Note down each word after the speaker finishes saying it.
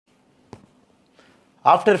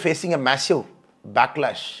After facing a massive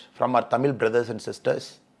backlash from our Tamil brothers and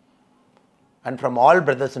sisters and from all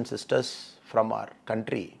brothers and sisters from our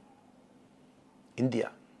country, India,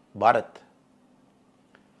 Bharat,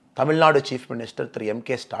 Tamil Nadu Chief Minister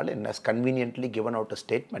DMK Stalin has conveniently given out a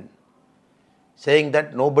statement saying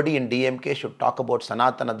that nobody in DMK should talk about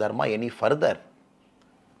Sanatana Dharma any further,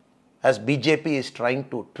 as BJP is trying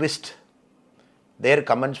to twist their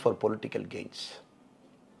comments for political gains.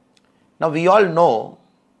 Now we all know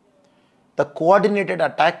the coordinated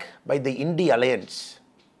attack by the India Alliance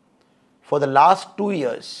for the last 2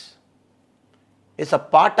 years is a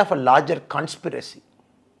part of a larger conspiracy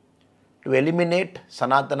to eliminate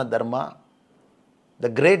Sanatana Dharma, the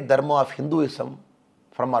great Dharma of Hinduism,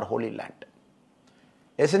 from our holy land.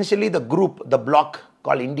 Essentially the group, the bloc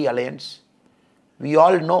called India Alliance, we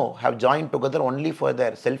all know have joined together only for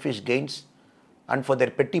their selfish gains and for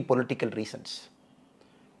their petty political reasons.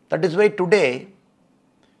 That is why today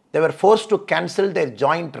they were forced to cancel their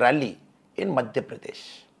joint rally in Madhya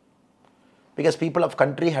Pradesh because people of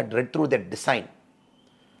country had read through their design.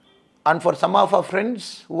 And for some of our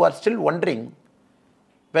friends who are still wondering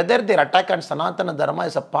whether their attack on Sanatana Dharma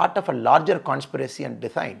is a part of a larger conspiracy and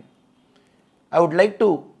design, I would like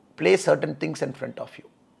to place certain things in front of you.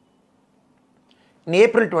 In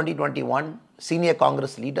April 2021, senior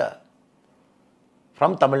Congress leader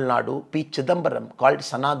from Tamil Nadu, P. Chidambaram, called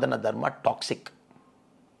Sanatana Dharma toxic.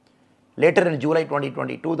 Later in July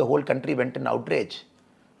 2022, the whole country went in outrage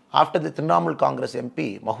after the Trinamool Congress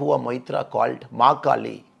MP, Mahua Moitra, called Ma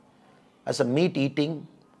Kali as a meat-eating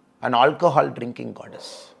and alcohol-drinking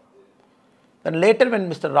goddess. Then later when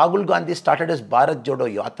Mr. Rahul Gandhi started his Bharat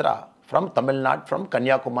Jodo Yatra from Tamil Nadu, from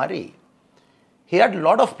Kanyakumari, he had a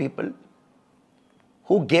lot of people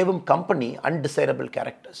who gave him company, undesirable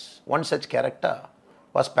characters. One such character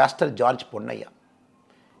was Pastor George Ponnaya.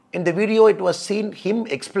 In the video, it was seen him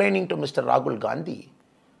explaining to Mr. Rahul Gandhi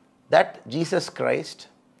that Jesus Christ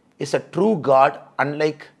is a true God,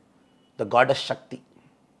 unlike the goddess Shakti.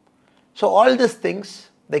 So all these things,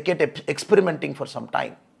 they kept experimenting for some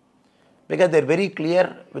time because they're very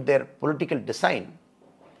clear with their political design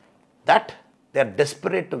that they're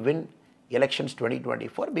desperate to win elections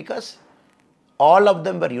 2024 because all of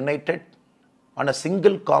them were united on a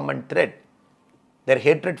single common thread, their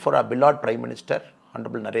hatred for our beloved Prime Minister,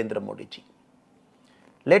 Honorable Narendra Modi ji.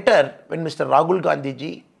 Later, when Mr. Rahul Gandhi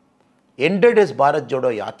ji ended his Bharat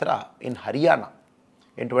Jodo Yatra in Haryana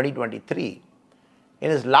in 2023, in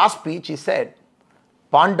his last speech he said,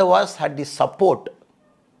 Pandavas had the support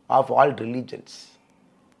of all religions,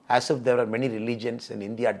 as if there were many religions in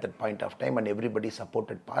India at that point of time and everybody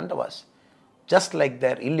supported Pandavas, just like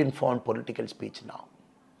their ill-informed political speech now.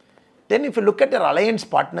 Then if you look at their alliance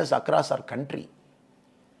partners across our country,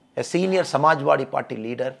 a senior Samajwadi Party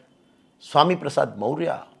leader, Swami Prasad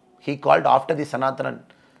Maurya, he called after the Sanatana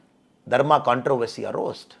Dharma controversy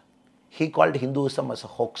arose, he called Hinduism as a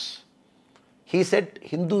hoax. He said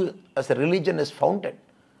Hindu as a religion is founded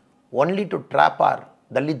only to trap our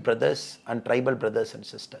Dalit brothers and tribal brothers and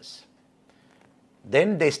sisters.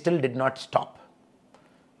 Then they still did not stop.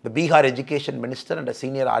 The Bihar Education Minister and a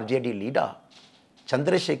senior RJD leader,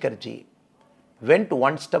 Chandrasekhar ji, went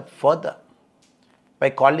one step further by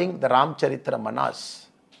calling the Ramcharitra Manas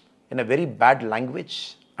in a very bad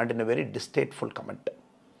language and in a very distasteful comment.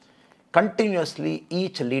 Continuously,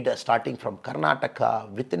 each leader, starting from Karnataka,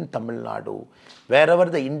 within Tamil Nadu, wherever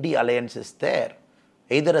the India Alliance is there,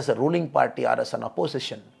 either as a ruling party or as an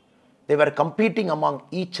opposition, they were competing among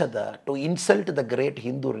each other to insult the great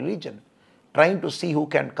Hindu religion, trying to see who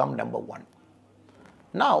can come number one.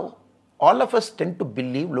 Now, all of us tend to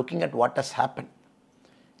believe, looking at what has happened.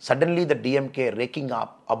 Suddenly the DMK raking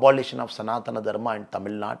up abolition of Sanatana Dharma in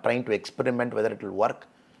Tamil Nadu, trying to experiment whether it will work.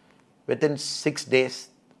 Within 6 days,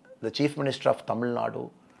 the Chief Minister of Tamil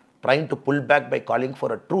Nadu trying to pull back by calling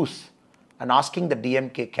for a truce and asking the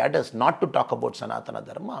DMK cadres not to talk about Sanatana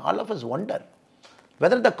Dharma. All of us wonder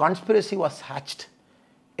whether the conspiracy was hatched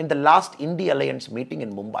in the last India Alliance meeting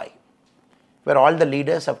in Mumbai, where all the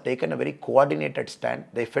leaders have taken a very coordinated stand.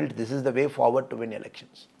 They felt this is the way forward to win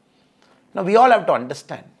elections. Now we all have to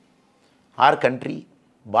understand, our country,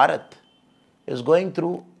 Bharat, is going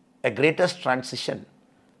through a greatest transition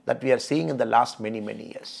that we are seeing in the last many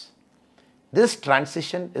years. This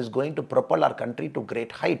transition is going to propel our country to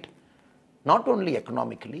great height, not only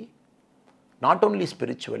economically, not only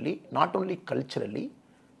spiritually, not only culturally,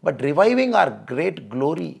 but reviving our great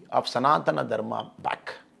glory of Sanatana Dharma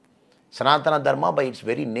back. Sanatana Dharma, by its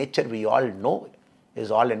very nature, we all know,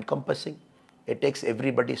 is all-encompassing. It takes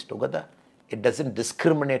everybody together. It doesn't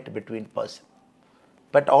discriminate between persons.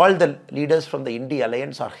 But all the leaders from the India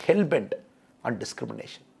Alliance are hell-bent on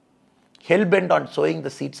discrimination, hell-bent on sowing the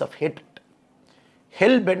seeds of hatred,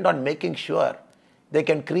 hell-bent on making sure they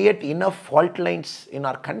can create enough fault lines in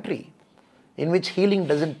our country in which healing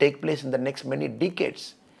doesn't take place in the next many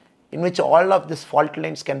decades, in which all of these fault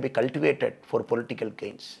lines can be cultivated for political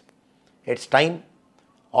gains. It's time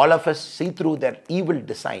all of us see through their evil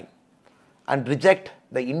design and reject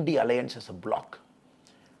the India alliance as a bloc.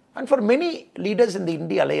 And for many leaders in the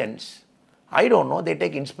India alliance, I don't know, they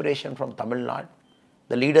take inspiration from Tamil Nadu,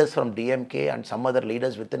 the leaders from DMK and some other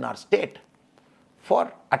leaders within our state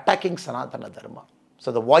for attacking Sanatana Dharma.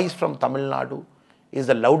 So the voice from Tamil Nadu is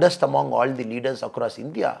the loudest among all the leaders across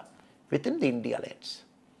India within the India alliance.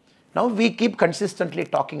 Now we keep consistently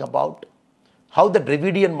talking about how the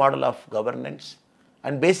Dravidian model of governance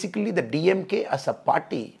and basically the DMK as a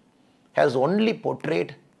party has only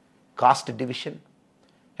portrayed caste division,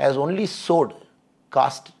 has only sowed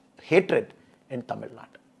caste hatred in Tamil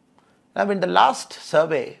Nadu. Now in the last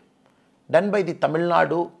survey done by the Tamil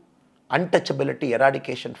Nadu Untouchability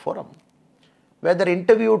Eradication Forum, where they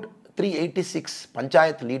interviewed 386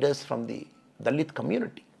 panchayat leaders from the Dalit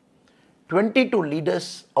community, 22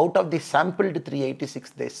 leaders out of the sampled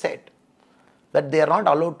 386, they said that they are not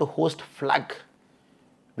allowed to host flag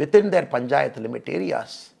within their panchayat limit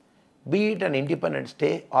areas, be it an Independence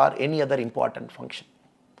Day or any other important function.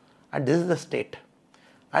 And this is the state.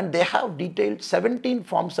 And they have detailed 17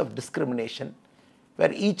 forms of discrimination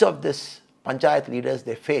where each of these panchayat leaders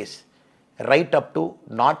they face, right up to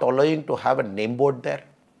not allowing to have a name board there.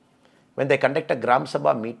 When they conduct a Gram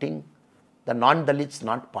Sabha meeting, the non-Dalits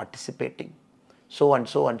not participating, so and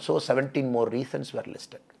so and so, 17 more reasons were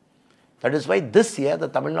listed. That is why this year the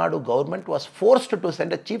Tamil Nadu government was forced to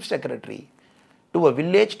send a chief secretary to a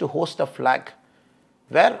village to host a flag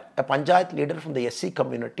where a panchayat leader from the SC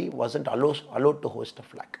community wasn't allowed to host a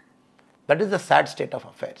flag. That is the sad state of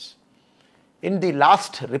affairs. In the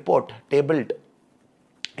last report tabled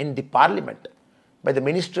in the parliament by the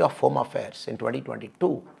Ministry of Home Affairs in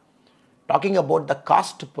 2022, talking about the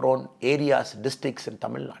caste-prone areas, districts in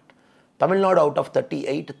Tamil Nadu. Tamil Nadu out of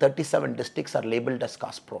 38, 37 districts are labelled as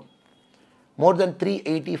caste-prone. More than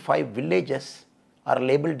 385 villages are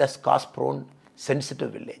labelled as caste-prone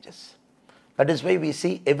sensitive villages. That is why we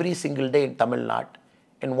see every single day in Tamil Nadu,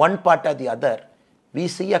 in one part or the other, we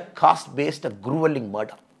see a caste-based grueling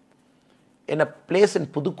murder. In a place in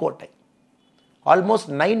Pudukkottai, almost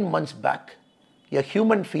 9 months back, a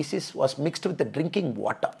human feces was mixed with the drinking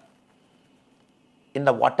water in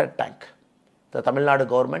the water tank. The Tamil Nadu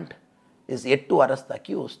government is yet to arrest the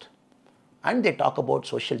accused, and they talk about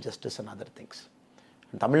social justice and other things.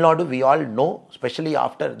 In Tamil Nadu, we all know, especially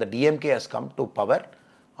after the DMK has come to power,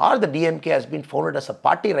 or the DMK has been founded as a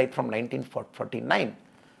party right from 1949,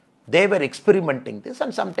 they were experimenting this,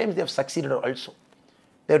 and sometimes they have succeeded also.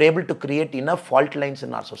 They were able to create enough fault lines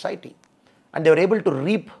in our society, and they were able to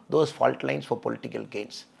reap those fault lines for political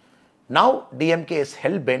gains. Now DMK is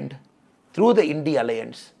hell-bent through the India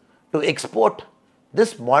alliance to export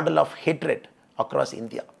this model of hatred across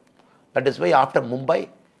India. That is why after Mumbai,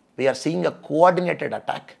 we are seeing a coordinated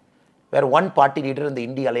attack where one party leader in the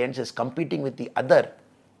India alliance is competing with the other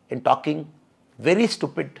in talking very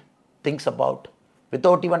stupid things about,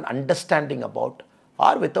 without even understanding about,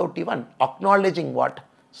 or without even acknowledging what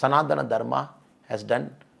Sanatana Dharma has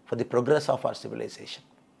done for the progress of our civilization.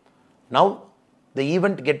 Now, the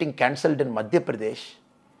event getting cancelled in Madhya Pradesh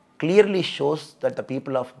clearly shows that the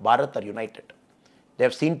people of Bharat are united. They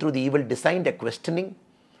have seen through the evil design, a questioning,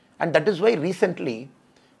 and that is why recently,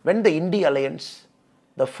 when the India Alliance,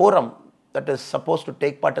 the forum that is supposed to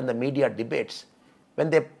take part in the media debates, when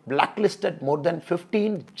they blacklisted more than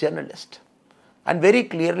 15 journalists, and very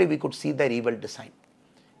clearly we could see their evil design.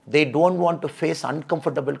 They don't want to face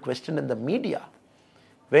uncomfortable question in the media,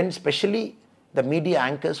 when especially the media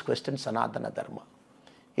anchors question Sanatana Dharma.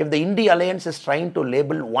 If the India Alliance is trying to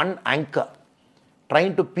label one anchor,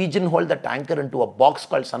 trying to pigeonhole that anchor into a box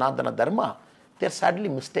called Sanatana Dharma, they are sadly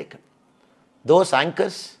mistaken. Those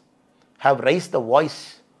anchors have raised the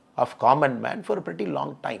voice of common man for a pretty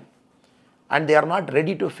long time, and they are not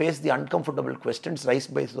ready to face the uncomfortable questions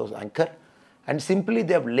raised by those anchors, and simply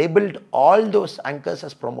they have labelled all those anchors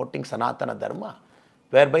as promoting Sanatana Dharma,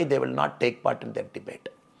 whereby they will not take part in their debate.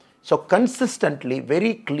 So consistently,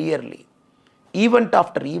 very clearly, event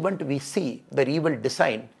after event, we see their evil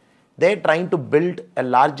design. They are trying to build a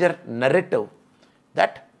larger narrative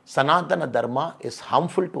that Sanatana Dharma is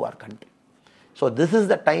harmful to our country. So this is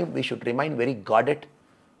the time we should remain very guarded,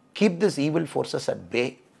 keep these evil forces at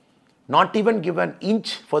bay, not even give an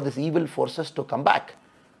inch for these evil forces to come back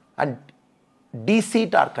and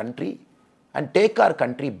de-seat our country and take our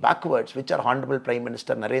country backwards, which our Honorable Prime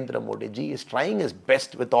Minister Narendra Modi ji is trying his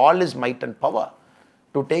best with all his might and power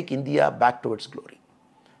to take India back to its glory.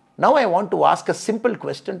 Now I want to ask a simple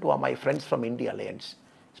question to my friends from India Alliance,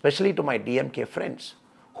 especially to my DMK friends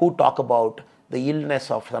who talk about the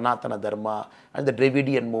illness of Sanatana Dharma and the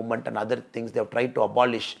Dravidian movement and other things. They have tried to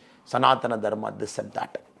abolish Sanatana Dharma, this and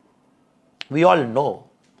that. We all know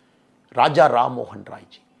Raja Ram Mohan Rai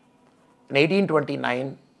ji. In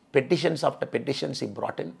 1829, petitions after petitions he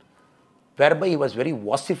brought in, whereby he was very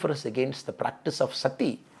vociferous against the practice of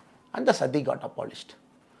sati, and the sati got abolished.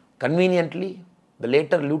 Conveniently, the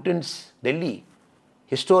later Lutyens, Delhi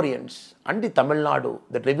historians and the Tamil Nadu,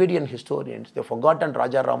 the Dravidian historians, they've forgotten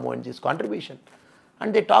Raja Ram Mohan Ji's contribution,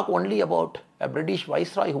 and they talk only about a British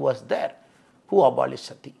viceroy who was there, who abolished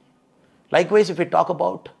sati. Likewise, if we talk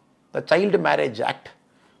about the Child Marriage Act,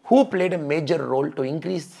 who played a major role to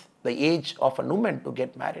increase the age of a woman to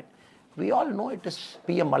get married? We all know it is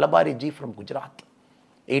P.M. Malabari ji from Gujarat.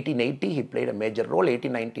 1880, he played a major role.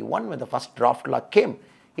 1891, when the first draft law came,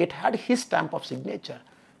 it had his stamp of signature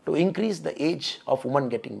to increase the age of women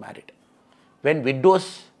getting married. When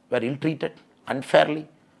widows were ill-treated, unfairly,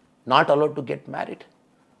 not allowed to get married,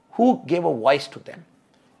 who gave a voice to them?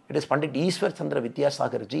 It is Pandit Ishwar Chandra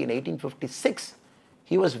Vidyasagar ji in 1856.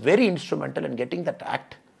 He was very instrumental in getting that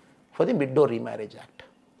act for the Widow Remarriage Act,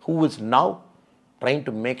 who is now trying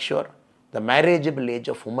to make sure the marriageable age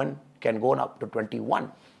of women can go up to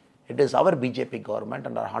 21. It is our BJP government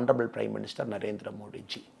and our Honorable Prime Minister Narendra Modi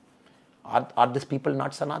ji. Are these people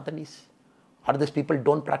not Sanatanis? Are these people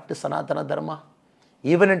don't practice Sanatana Dharma?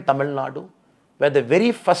 Even in Tamil Nadu, where the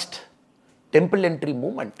very first temple entry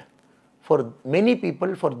movement, for many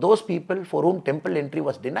people, for those people for whom temple entry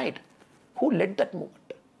was denied, who led that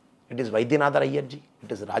movement? It is Vaidyanatha Iyer ji,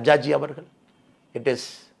 it is Rajaji Avargal, it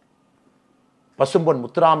is Pasumban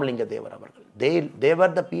Muthuramalinga Devar Avargal. They were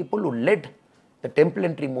the people who led the temple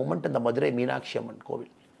entry movement in the Madurai Meenakshi Amman Kovil.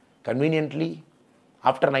 Conveniently,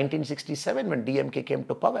 after 1967, when DMK came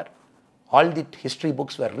to power, all the history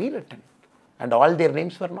books were rewritten and all their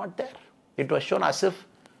names were not there. It was shown as if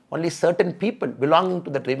only certain people belonging to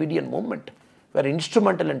the Dravidian movement were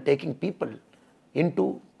instrumental in taking people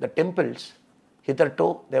into the temples.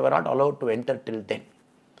 Hitherto, they were not allowed to enter till then.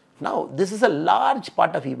 Now, this is a large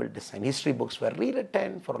part of evil design. History books were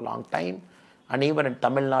rewritten for a long time, and even in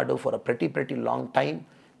Tamil Nadu for a pretty long time,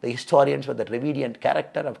 the historians with the Dravidian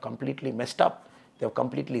character have completely messed up. They have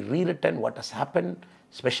completely rewritten what has happened,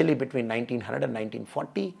 especially between 1900 and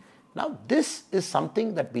 1940. Now, this is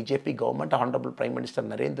something that BJP government, Honorable Prime Minister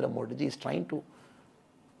Narendra Modi ji is trying to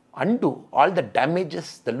undo all the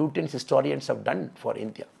damages the Lutyens historians have done for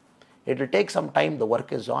India. It will take some time. The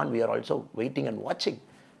work is on. We are also waiting and watching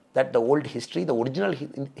that the old history, the original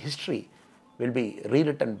history will be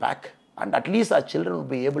rewritten back, and at least our children will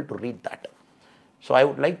be able to read that. So I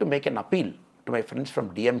would like to make an appeal to my friends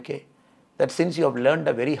from DMK that since you have learned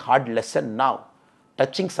a very hard lesson now,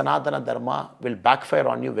 touching Sanatana Dharma will backfire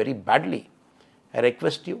on you very badly. I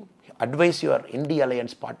request you, advise your India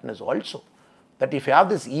Alliance partners also, that if you have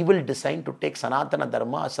this evil design to take Sanatana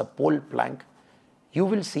Dharma as a pole plank, you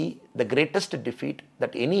will see the greatest defeat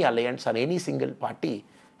that any alliance or any single party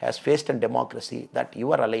has faced in democracy, that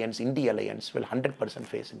your alliance, India Alliance, will 100%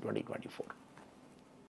 face in 2024.